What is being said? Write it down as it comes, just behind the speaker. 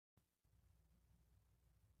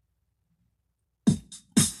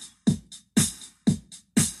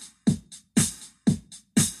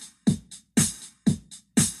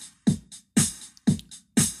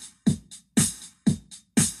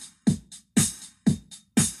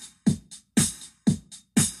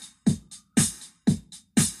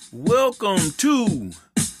Welcome to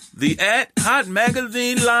the At Hot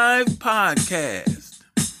Magazine Live podcast.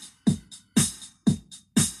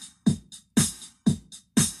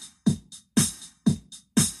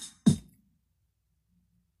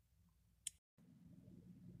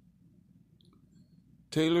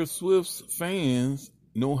 Taylor Swift's fans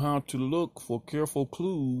know how to look for careful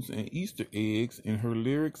clues and Easter eggs in her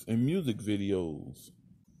lyrics and music videos.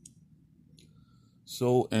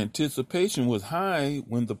 So anticipation was high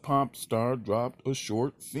when the pop star dropped a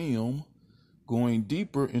short film going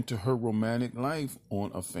deeper into her romantic life on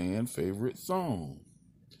a fan favorite song.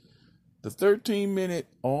 The 13-minute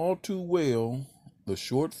All Too Well, the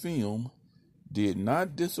short film, did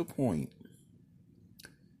not disappoint.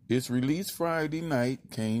 Its release Friday night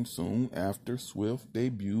came soon after Swift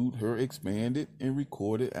debuted her expanded and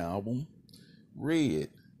recorded album, Red,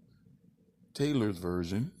 Taylor's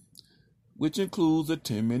version, which includes a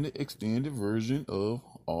 10-minute extended version of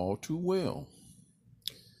All Too Well.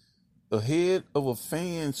 Ahead of a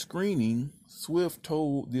fan screening, Swift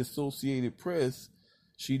told the Associated Press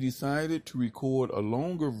she decided to record a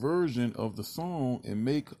longer version of the song and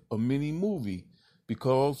make a mini movie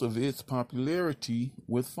because of its popularity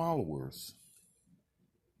with followers.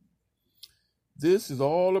 This is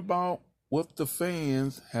all about what the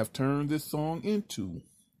fans have turned this song into,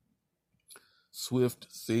 Swift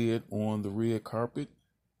said on the red carpet.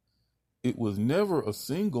 It was never a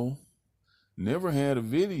single, never had a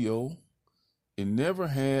video, it never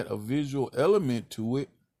had a visual element to it,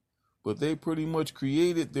 but they pretty much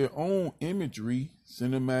created their own imagery,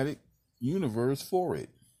 cinematic universe for it.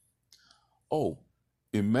 Oh,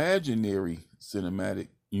 imaginary cinematic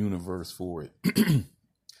universe for it.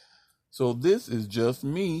 So this is just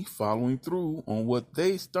me following through on what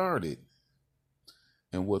they started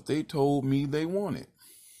and what they told me they wanted.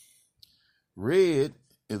 Red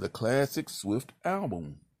is a classic Swift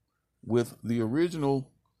album with the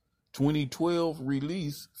original 2012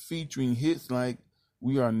 release featuring hits like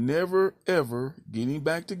We Are Never Ever Getting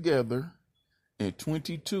Back Together and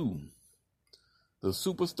 22. The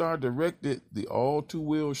superstar directed the All Too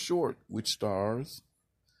Well short, which stars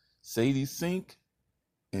Sadie Sink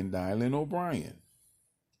and Dylan O'Brien.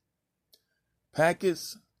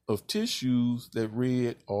 Packets of tissues that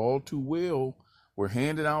read All Too Well were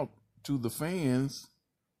handed out to the fans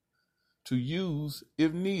to use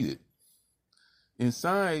if needed.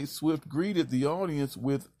 Inside, Swift greeted the audience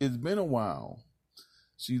with "It's been a while."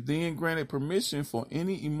 She then granted permission for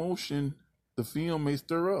any emotion the film may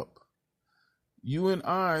stir up. "You and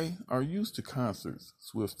I are used to concerts,"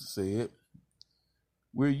 Swift said.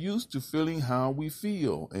 "We're used to feeling how we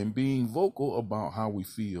feel and being vocal about how we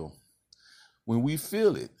feel. When we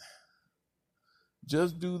feel it,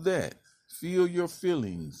 just do that. Feel your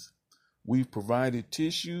feelings. We've provided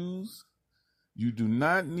tissues. You do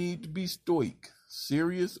not need to be stoic,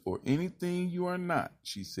 serious, or anything you are not,"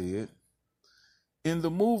 she said. In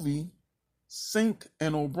the movie, Sink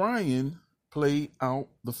and O'Brien play out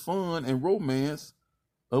the fun and romance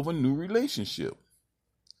of a new relationship.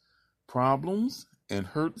 Problems and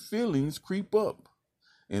hurt feelings creep up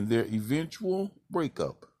and their eventual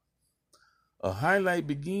breakup. A highlight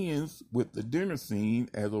begins with the dinner scene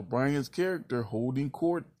as O'Brien's character holding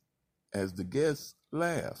court as the guests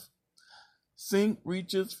laugh. Sink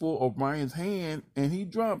reaches for O'Brien's hand and he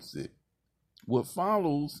drops it. What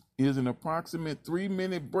follows is an approximate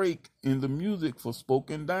 3-minute break in the music for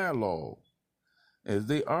spoken dialogue as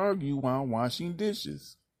they argue while washing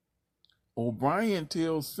dishes. O'Brien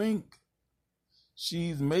tells Sink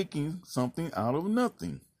she's making something out of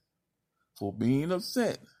nothing for being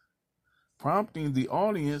upset, prompting the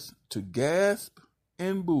audience to gasp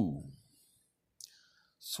and boo.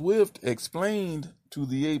 Swift explained to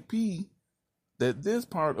the AP that this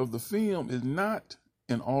part of the film is not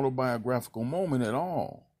an autobiographical moment at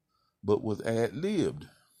all, but was ad-libbed.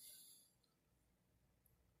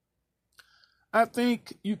 "I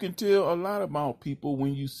think you can tell a lot about people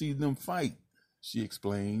when you see them fight," she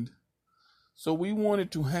explained. "So we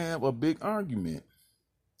wanted to have a big argument.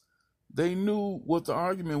 They knew what the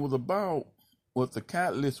argument was about, what the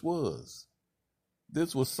catalyst was.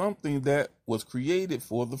 This was something that was created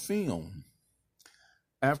for the film."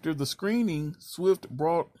 After the screening, Swift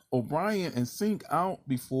brought O'Brien and Sink out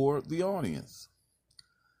before the audience.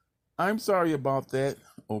 "I'm sorry about that,"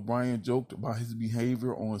 O'Brien joked about his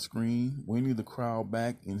behavior on screen, winning the crowd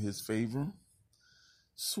back in his favor.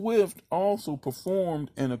 Swift also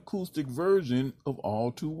performed an acoustic version of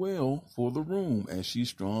All Too Well for the room as she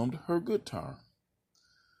strummed her guitar.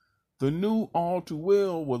 The new All Too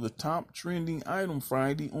Well was a top trending item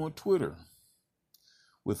Friday on Twitter.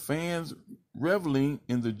 with fans reveling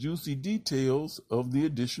in the juicy details of the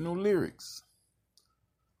additional lyrics.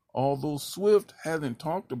 Although Swift hasn't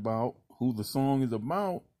talked about who the song is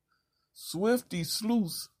about, Swiftie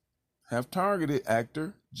sleuths have targeted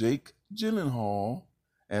actor Jake Gyllenhaal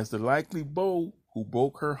as the likely beau who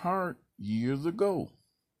broke her heart years ago.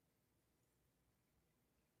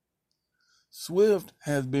 Swift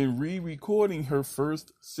has been re-recording her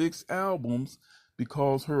first 6 albums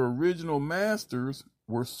because her original masters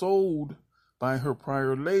were sold by her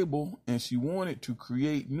prior label and she wanted to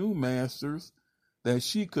create new masters that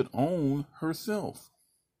she could own herself.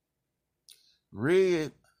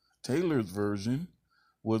 Red, Taylor's version,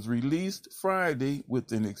 was released Friday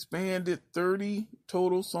with an expanded 30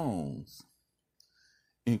 total songs,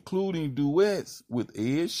 including duets with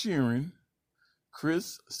Ed Sheeran,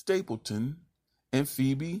 Chris Stapleton, and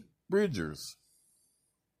Phoebe Bridgers.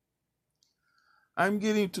 I'm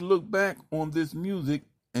getting to look back on this music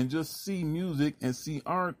and just see music and see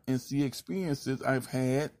art and see experiences I've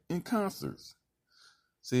had in concerts,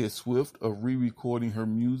 said Swift of re-recording her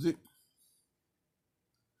music.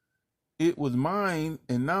 It was mine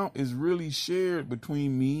and now is really shared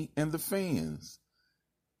between me and the fans.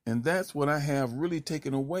 And that's what I have really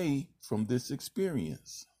taken away from this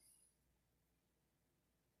experience.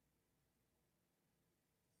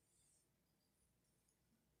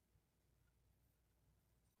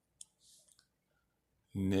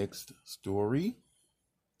 Next story.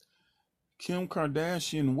 Kim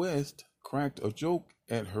Kardashian West cracked a joke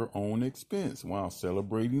at her own expense while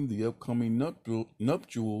celebrating the upcoming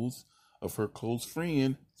nuptials of her close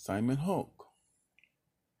friend Simon Hoke.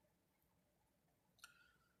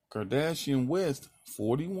 Kardashian West,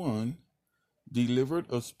 41, delivered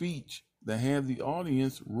a speech that had the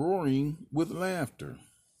audience roaring with laughter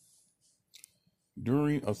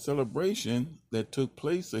during a celebration that took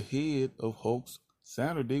place ahead of Hoke's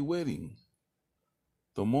Saturday wedding.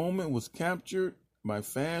 The moment was captured by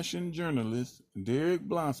fashion journalist Derek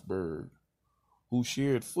Blossberg, who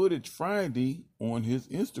shared footage Friday on his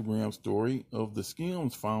Instagram story of the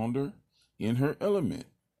Skims founder in her element.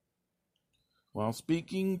 While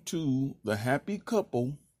speaking to the happy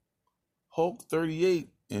couple, Hulk 38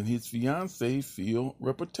 and his fiancée Phil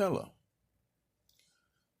Reportella.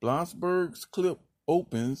 Blossberg's clip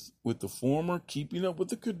opens with the former Keeping Up with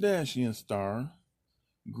the Kardashian star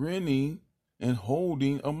grinning and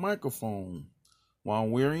holding a microphone while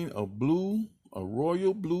wearing a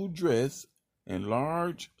royal blue dress and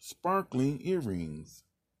large sparkling earrings.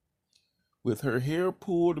 With her hair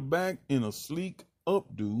pulled back in a sleek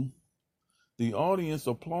updo, the audience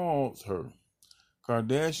applauds her.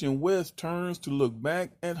 Kardashian West turns to look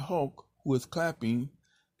back at Hulk, who is clapping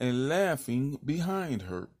and laughing behind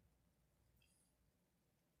her.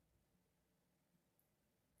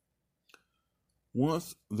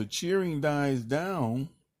 Once the cheering dies down,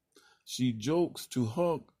 she jokes to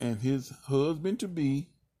Hulk and his husband-to-be,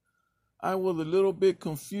 "I was a little bit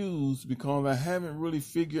confused because I haven't really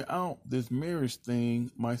figured out this marriage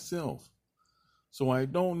thing myself. So I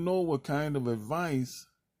don't know what kind of advice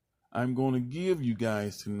I'm going to give you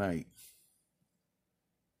guys tonight."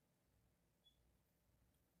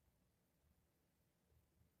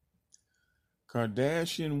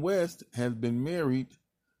 Kardashian West has been married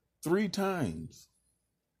 3 times.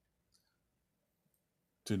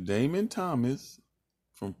 To Damon Thomas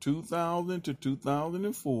from 2000 to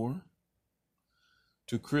 2004,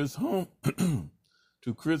 to Chris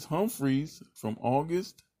Humphries from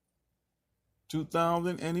August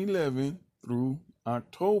 2011 through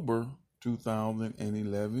October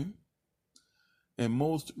 2011, and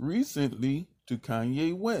most recently to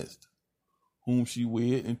Kanye West, whom she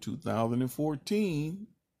wed in 2014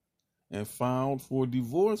 and filed for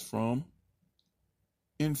divorce from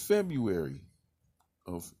in February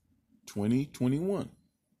of 2021.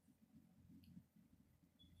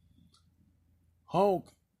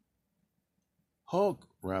 Hulk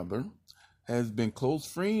has been close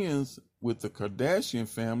friends with the Kardashian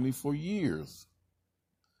family for years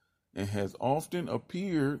and has often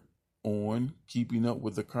appeared on Keeping Up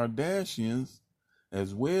with the Kardashians,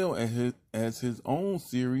 as well as his own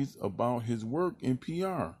series about his work in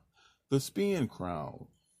PR, The Spin Crowd.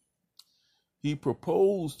 He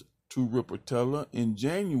proposed to Reportella in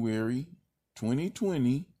January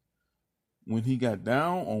 2020 when he got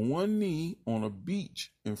down on one knee on a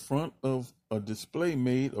beach in front of a display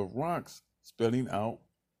made of rocks spelling out,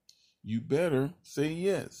 "You better say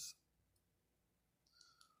yes."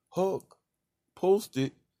 Huck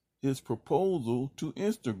posted his proposal to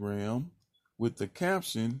Instagram with the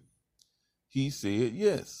caption, "He said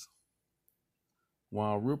yes,"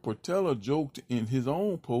 while Reportella joked in his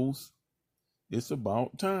own post, It's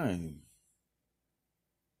about time.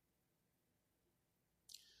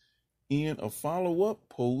 In a follow-up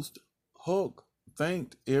post, Huck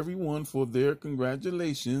thanked everyone for their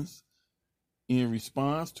congratulations in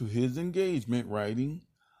response to his engagement, writing,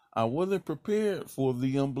 "I wasn't prepared for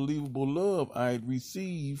the unbelievable love I'd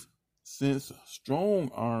received since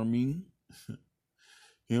strong-arming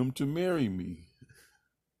him to marry me.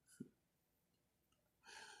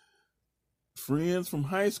 Friends from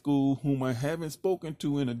high school whom I haven't spoken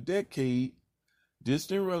to in a decade,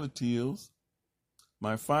 distant relatives,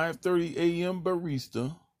 my 5:30 a.m.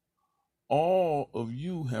 barista, all of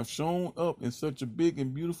you have shown up in such a big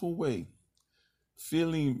and beautiful way.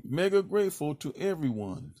 Feeling mega grateful to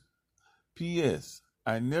everyone. P.S.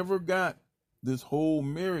 I never got this whole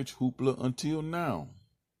marriage hoopla until now.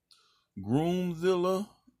 Groomzilla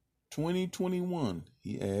 2021,"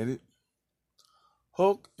 he added.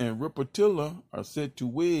 Huck and Ripatilla are set to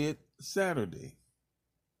wed Saturday.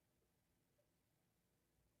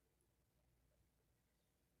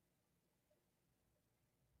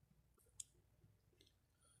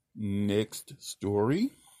 Next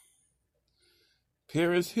story.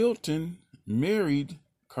 Paris Hilton married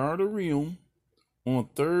Kardashian on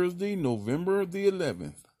Thursday, November the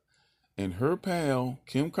 11th, and her pal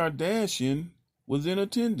Kim Kardashian was in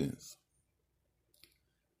attendance.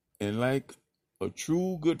 And like a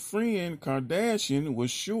true good friend, Kardashian was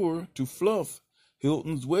sure to fluff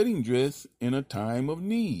Hilton's wedding dress in a time of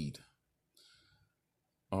need.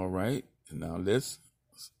 All right, now let's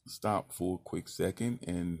stop for a quick second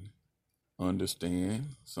and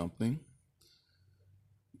understand something.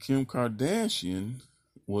 Kim Kardashian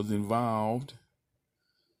was involved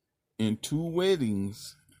in 2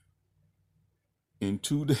 weddings in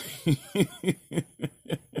 2 days.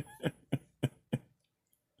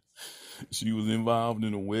 She was involved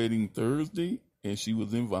in a wedding Thursday, and she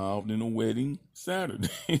was involved in a wedding Saturday.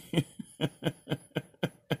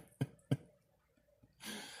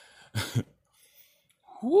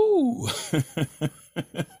 Woo!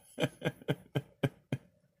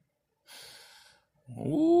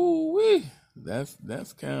 Ooh-wee.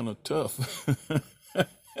 That's kind of tough.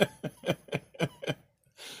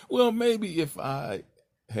 Well, maybe if I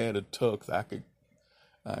had a tux,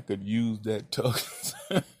 I could use that tux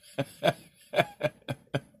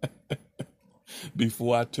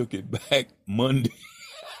before I took it back Monday.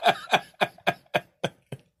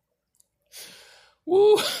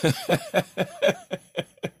 Woo!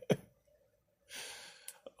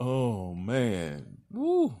 Oh man.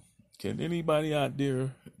 Woo! Can anybody out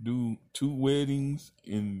there do 2 weddings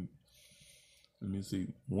in, let me see,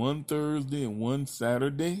 one Thursday and one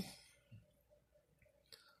Saturday?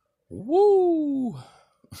 Woo!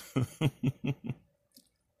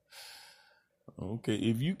 Okay,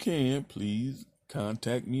 if you can, please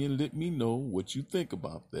contact me and let me know what you think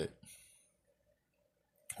about that.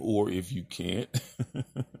 Or if you can't,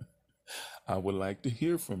 I would like to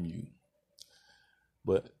hear from you.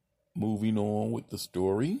 But moving on with the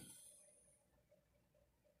story.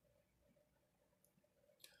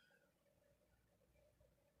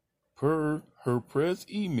 Per her press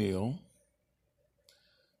email,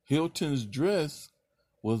 Hilton's dress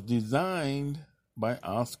was designed by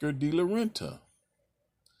Oscar de la Renta.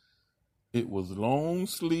 It was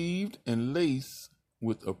long-sleeved and laced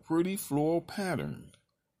with a pretty floral pattern.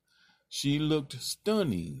 She looked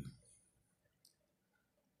stunning.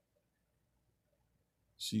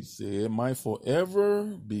 She said, "My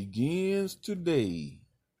forever begins today,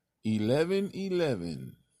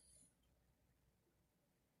 11/11.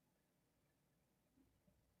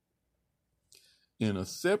 In a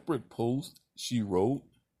separate post, she wrote,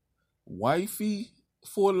 "Wifey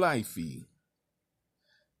for lifey."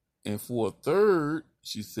 And for a third,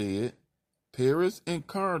 she said, "Paris and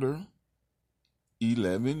Carter,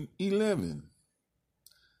 11/11.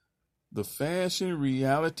 The fashion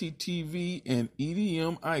reality TV and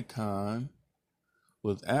EDM icon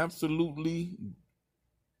was absolutely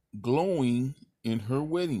glowing in her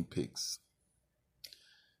wedding pics.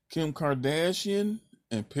 Kim Kardashian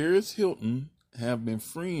and Paris Hilton have been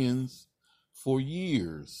friends for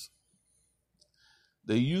years.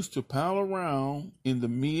 They used to pal around in the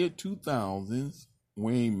mid-2000s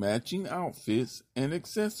wearing matching outfits and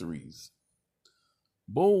accessories.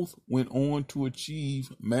 Both went on to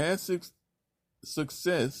achieve massive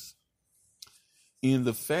success in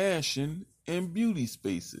the fashion and beauty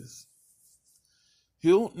spaces.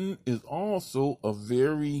 Hilton is also a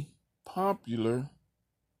very popular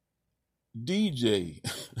DJ."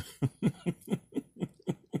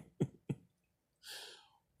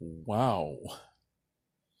 Wow.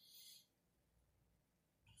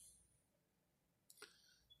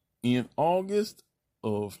 In August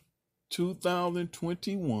of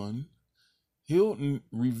 2021, Hilton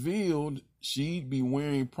revealed she'd be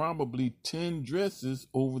wearing probably 10 dresses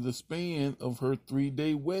over the span of her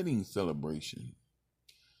 3-day wedding celebration.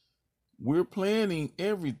 "We're planning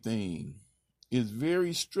everything. It's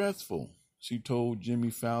very stressful," she told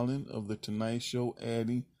Jimmy Fallon of The Tonight Show,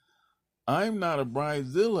 adding, "I'm not a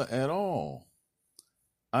bridezilla at all.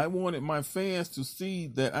 I wanted my fans to see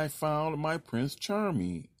that I found my Prince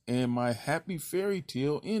Charming and my happy fairy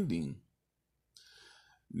tale ending."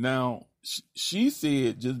 Now, she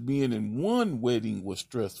said just being in one wedding was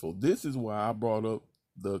stressful. This is why I brought up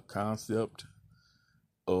the concept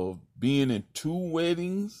of being in 2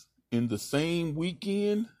 weddings in the same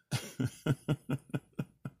weekend.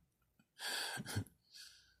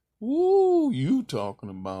 Woo, you talking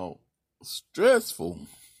about stressful.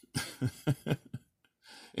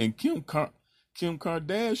 And Kim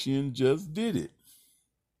Kardashian just did it.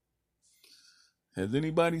 Has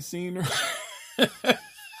anybody seen her?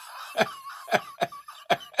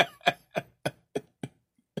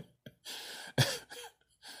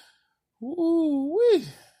 Ooh-wee.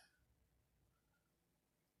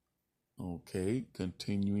 Okay,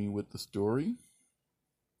 continuing with the story.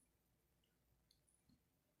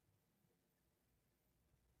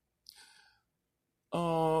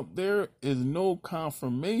 There is no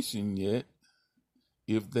confirmation yet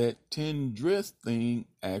if that 10 dress thing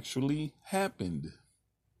actually happened.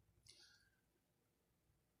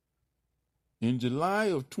 In July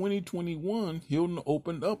of 2021, Hilton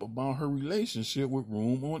opened up about her relationship with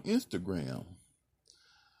Room on Instagram,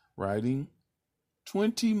 writing,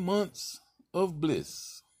 20 months of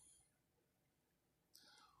bliss.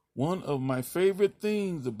 "One of my favorite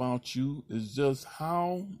things about you is just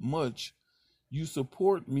how much you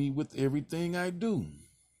support me with everything I do.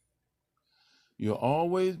 You're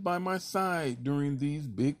always by my side during these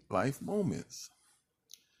big life moments.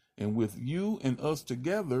 And with you and us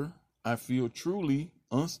together, I feel truly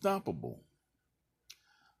unstoppable.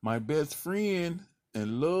 My best friend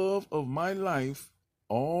and love of my life,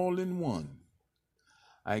 all in one.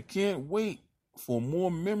 I can't wait for more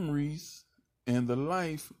memories and the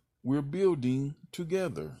life we're building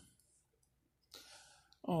together."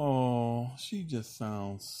 Oh, she just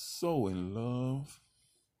sounds so in love.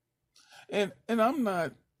 And I'm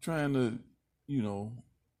not trying to,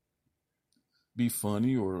 be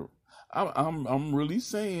funny, or I'm really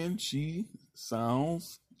saying she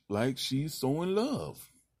sounds like she's so in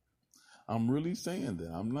love. I'm really saying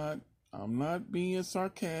that. I'm not being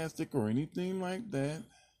sarcastic or anything like that.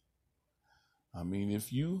 I mean,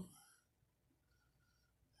 if you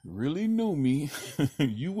really knew me,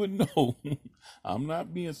 you would know I'm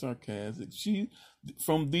not being sarcastic.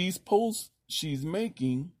 From these posts she's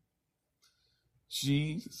making,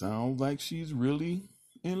 she sounds like she's really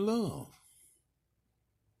in love.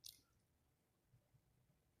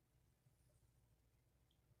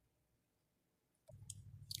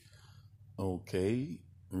 Okay,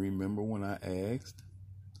 remember when I asked,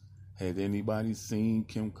 had anybody seen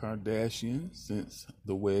Kim Kardashian since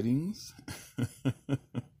the weddings?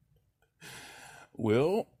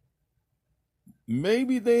 Well,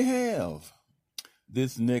 maybe they have.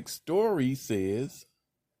 This next story says,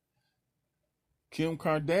 Kim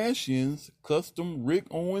Kardashian's custom Rick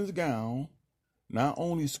Owens gown not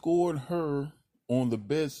only scored her on the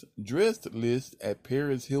best dressed list at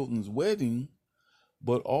Paris Hilton's wedding,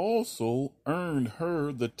 but also earned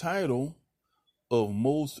her the title of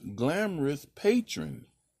most glamorous patron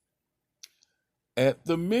at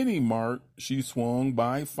the mini mart she swung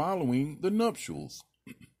by following the nuptials.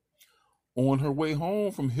 On her way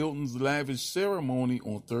home from Hilton's lavish ceremony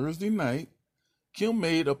on Thursday night, Kim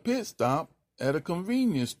made a pit stop at a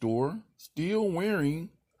convenience store, still wearing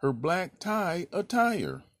her black tie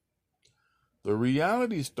attire. The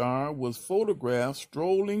reality star was photographed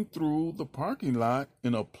strolling through the parking lot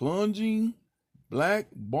in a plunging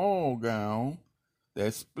black ball gown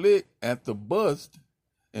that split at the bust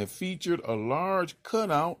and featured a large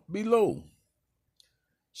cutout below.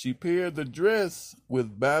 She paired the dress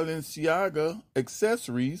with Balenciaga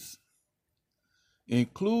accessories,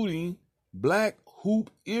 including black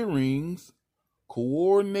hoop earrings,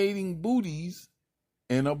 coordinating booties,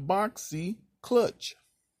 and a boxy clutch.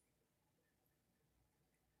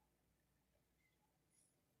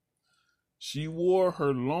 She wore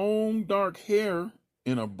her long dark hair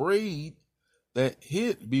in a braid that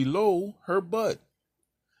hid below her butt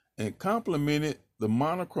and complemented the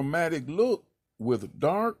monochromatic look with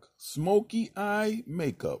dark, smoky eye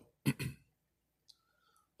makeup.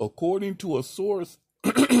 According to a source,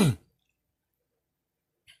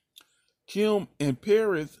 Kim and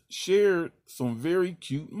Paris shared some very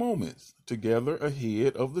cute moments together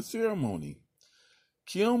ahead of the ceremony.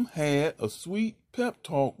 Kim had a sweet pep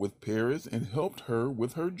talk with Paris and helped her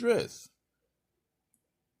with her dress.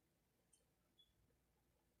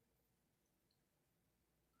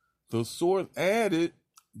 The source added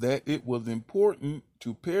that it was important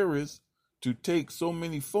to Paris to take so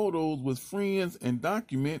many photos with friends and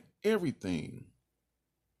document everything.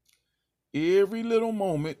 Every little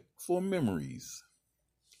moment for memories.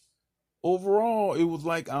 Overall, it was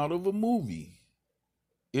like out of a movie.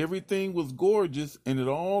 Everything was gorgeous and it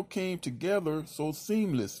all came together so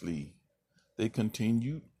seamlessly, they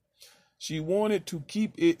continued. She wanted to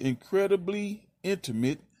keep it incredibly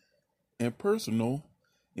intimate and personal,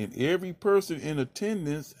 and every person in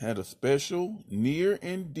attendance had a special, near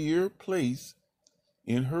and dear place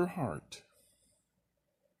in her heart.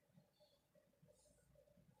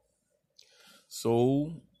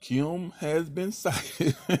 So Kim has been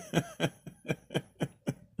cited.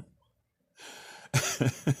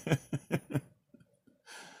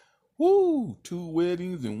 Woo! 2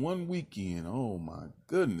 weddings in 1 weekend. Oh my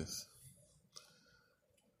goodness.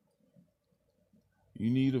 You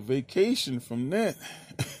need a vacation from that.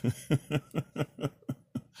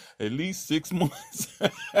 At least 6 months.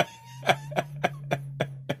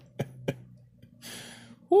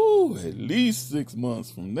 Woo! At least 6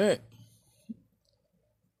 months from that.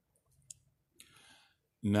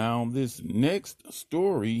 Now, this next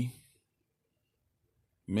story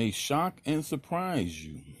may shock and surprise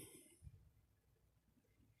you.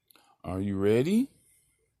 Are you ready?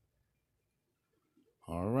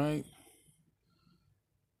 All right.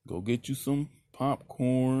 Go get you some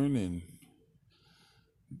popcorn and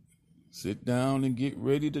sit down and get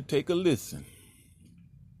ready to take a listen.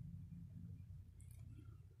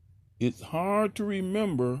 It's hard to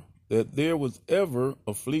remember that there was ever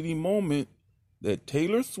a fleeting moment that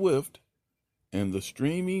Taylor Swift and the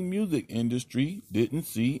streaming music industry didn't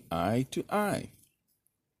see eye to eye.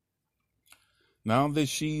 Now that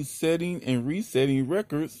she's setting and resetting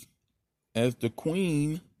records as the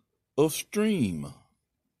queen of stream.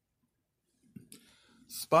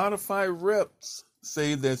 Spotify reps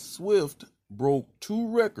say that Swift broke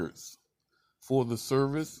 2 records for the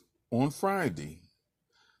service on Friday,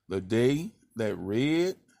 the day that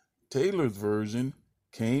Red, Taylor's version,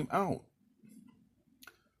 came out.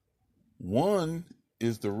 One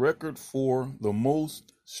is the record for the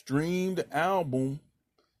most streamed album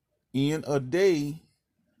in a day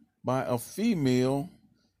by a female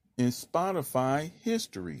in Spotify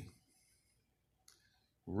history.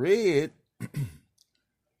 Red,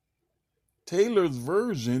 Taylor's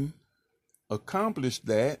version, accomplished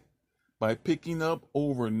that by picking up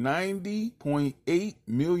over 90.8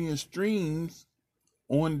 million streams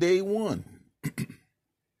on day 1.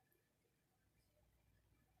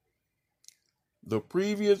 The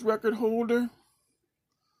previous record holder,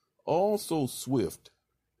 also Swift,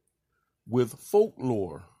 with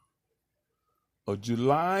Folklore, a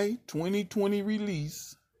July 2020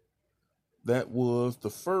 release that was the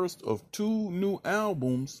first of 2 new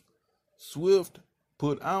albums Swift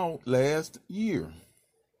put out last year.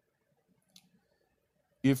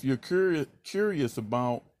 If you're curious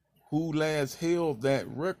about who last held that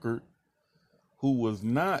record, who was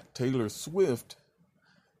not Taylor Swift,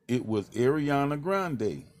 it was Ariana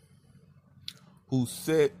Grande, who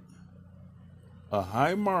set a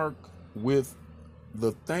high mark with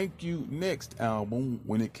the Thank You Next album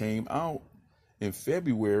when it came out in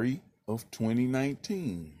February of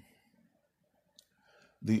 2019.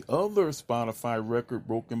 The other Spotify record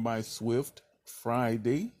broken by Swift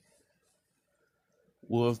Friday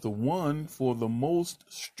was the one for the most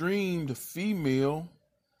streamed female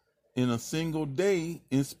in a single day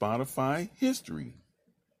in Spotify history.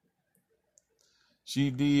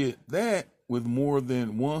 She did that with more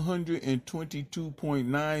than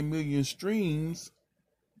 122.9 million streams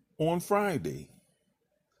on Friday.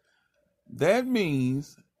 That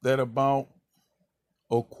means that about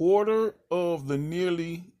a quarter of the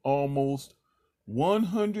nearly almost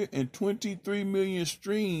 123 million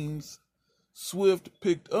streams Swift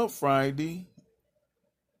picked up Friday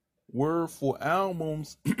were for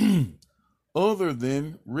albums other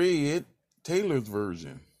than Red, Taylor's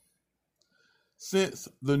version. Since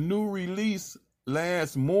the new release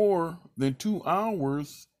lasts more than 2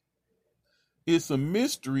 hours, it's a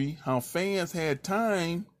mystery how fans had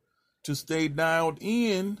time to stay dialed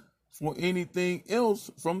in for anything else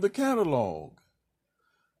from the catalog.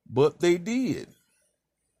 But they did.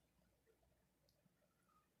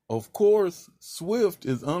 Of course, Swift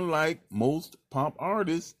is unlike most pop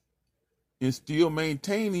artists in still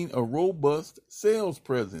maintaining a robust sales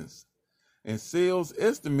presence and sales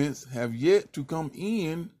estimates have yet to come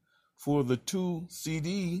in for the 2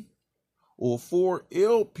 CD or 4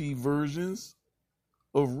 LP versions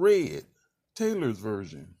of Red, Taylor's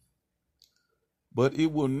version. But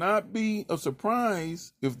it will not be a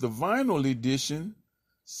surprise if the vinyl edition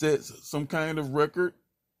sets some kind of record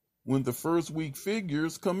when the first week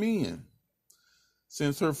figures come in,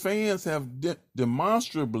 since her fans have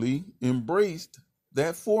demonstrably embraced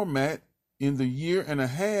that format in the year and a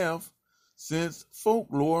half since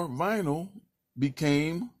folklore vinyl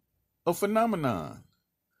became a phenomenon,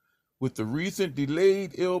 with the recent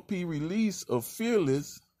delayed LP release of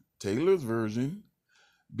Fearless, Taylor's version,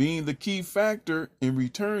 being the key factor in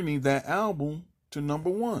returning that album to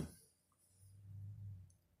 #1.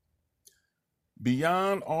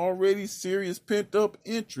 Beyond already serious pent-up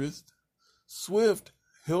interest, Swift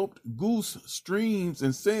helped goose streams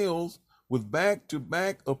and sales with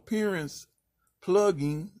back-to-back appearance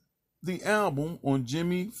plugging the album on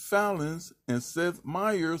Jimmy Fallon's and Seth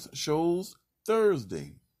Meyers' shows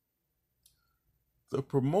Thursday. The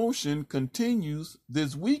promotion continues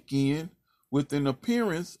this weekend with an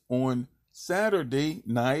appearance on Saturday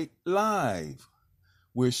Night Live,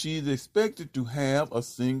 where she is expected to have a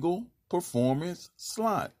single performance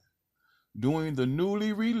slot doing the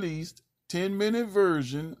newly released 10-minute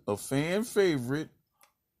version of fan favorite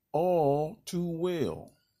All Too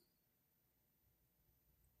Well.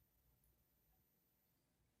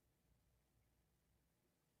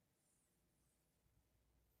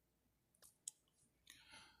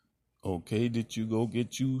 Okay, did you go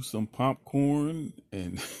get you some popcorn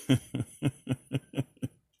and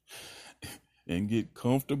and get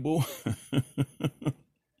comfortable?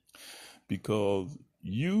 Because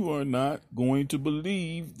you are not going to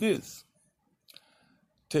believe this.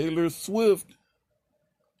 Taylor Swift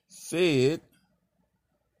said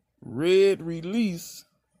Red release,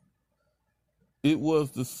 it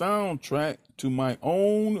was the soundtrack to my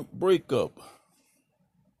own breakup.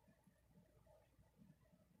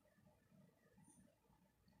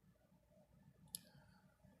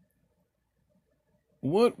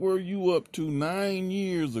 What were you up to 9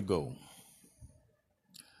 years ago?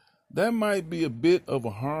 That might be a bit of a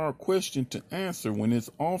hard question to answer when it's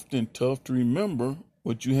often tough to remember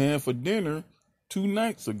what you had for dinner 2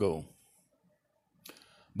 nights ago.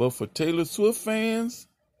 But for Taylor Swift fans,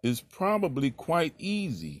 it's probably quite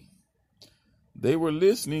easy. They were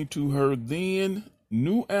listening to her then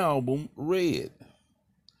new album, Red,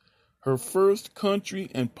 her first country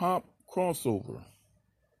and pop crossover.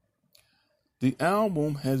 The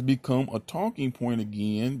album has become a talking point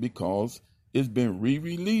again because it's been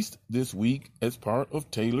re-released this week as part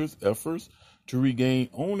of Taylor's efforts to regain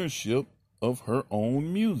ownership of her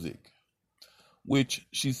own music, which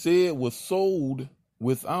she said was sold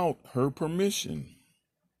without her permission.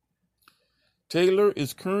 Taylor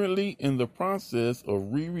is currently in the process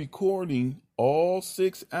of re-recording all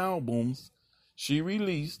 6 albums she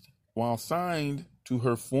released while signed to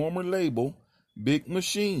her former label, Big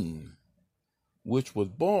Machine, which was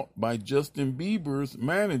bought by Justin Bieber's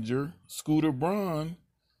manager, Scooter Braun,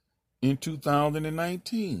 in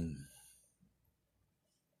 2019.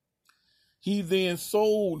 He then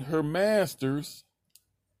sold her masters,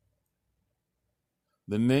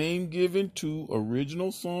 the name given to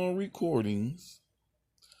original song recordings,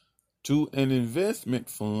 to an investment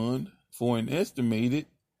fund for an estimated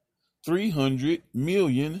 $300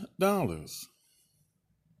 million.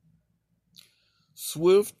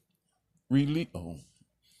 Swift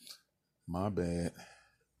my bad.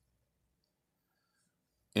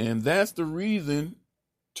 And that's the reason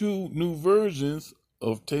 2 new versions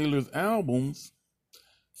of Taylor's albums,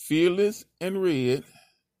 Fearless and Red,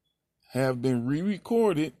 have been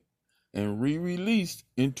re-recorded and re-released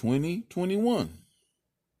in 2021,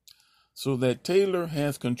 so that Taylor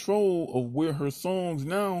has control of where her songs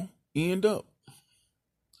now end up.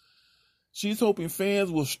 She's hoping fans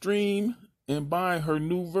will stream and buy her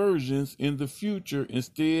new versions in the future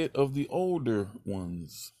instead of the older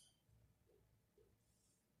ones.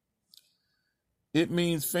 It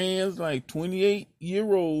means fans like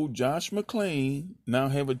 28-year-old Josh McClain now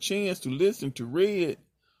have a chance to listen to Red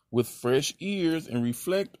with fresh ears and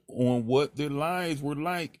reflect on what their lives were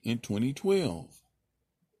like in 2012.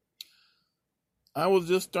 I was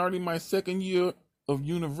just starting my 2nd year of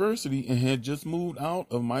university and had just moved out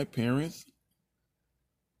of my parents'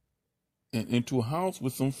 and into a house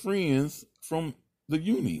with some friends from the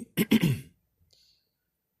uni.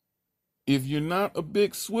 If you're not a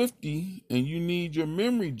big Swiftie and you need your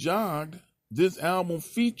memory jogged, this album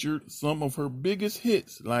featured some of her biggest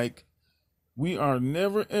hits like We Are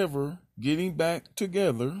Never Ever Getting Back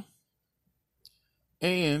Together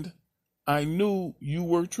and I knew you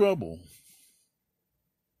were trouble.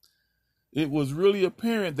 It was really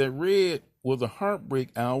apparent that Red was a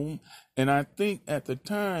heartbreak album, and I think at the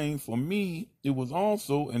time, for me, it was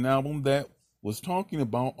also an album that was talking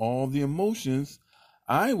about all the emotions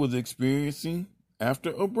I was experiencing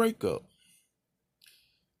after a breakup.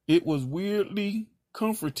 It was weirdly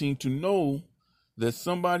comforting to know that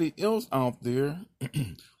somebody else out there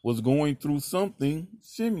was going through something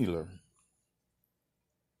similar.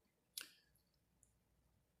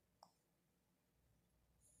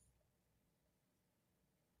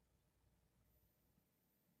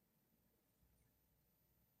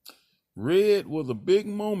 Red was a big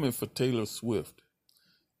moment for Taylor Swift.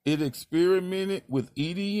 It experimented with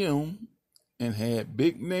EDM and had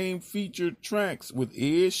big name featured tracks with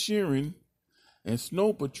Ed Sheeran and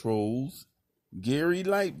Snow Patrol's Gary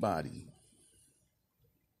Lightbody.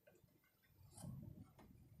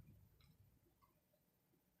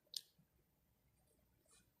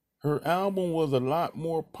 Her album was a lot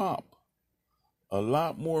more pop, a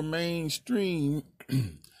lot more mainstream,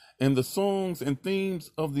 and the songs and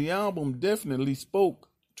themes of the album definitely spoke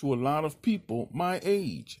to a lot of people my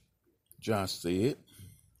age, Josh said.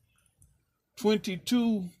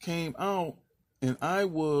 22 came out and I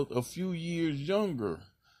was a few years younger,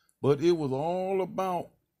 but it was all about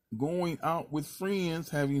going out with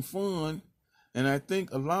friends, having fun, and I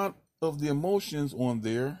think a lot of the emotions on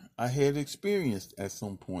there I had experienced at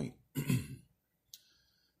some point.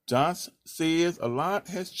 Josh says a lot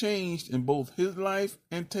has changed in both his life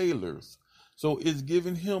and Taylor's, so it's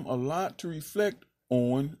given him a lot to reflect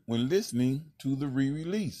on when listening to the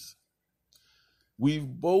re-release. We've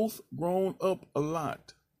both grown up a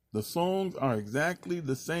lot. The songs are exactly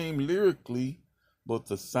the same lyrically, but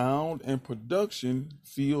the sound and production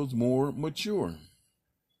feels more mature.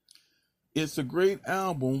 It's a great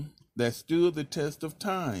album that stood the test of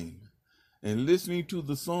time, and listening to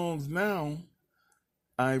the songs now,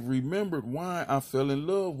 I remembered why I fell in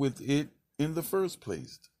love with it in the first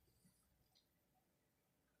place.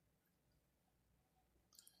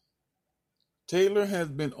 Taylor has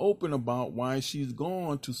been open about why she's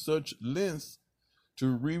gone to such lengths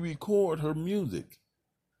to re-record her music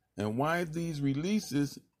and why these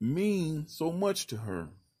releases mean so much to her.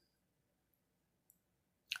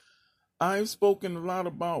 I've spoken a lot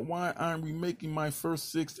about why I'm remaking my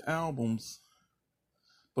first 6 albums,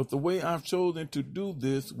 but the way I've chosen to do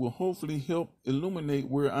this will hopefully help illuminate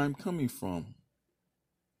where I'm coming from.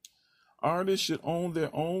 Artists should own their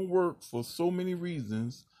own work for so many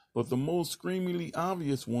reasons, but the most screamingly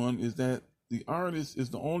obvious one is that the artist is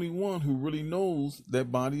the only one who really knows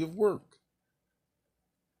that body of work.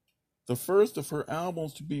 The first of her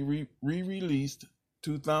albums to be re-released,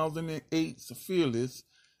 2008's Fearless,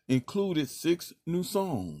 included 6 new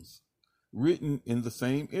songs written in the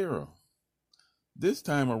same era. This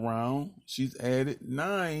time around, she's added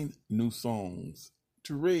 9 new songs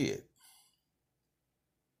to Red.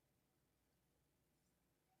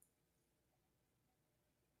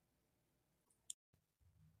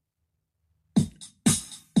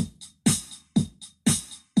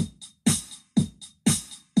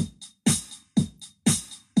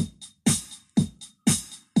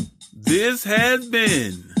 This has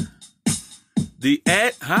been the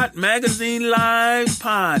At Hot Magazine Live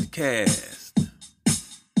podcast.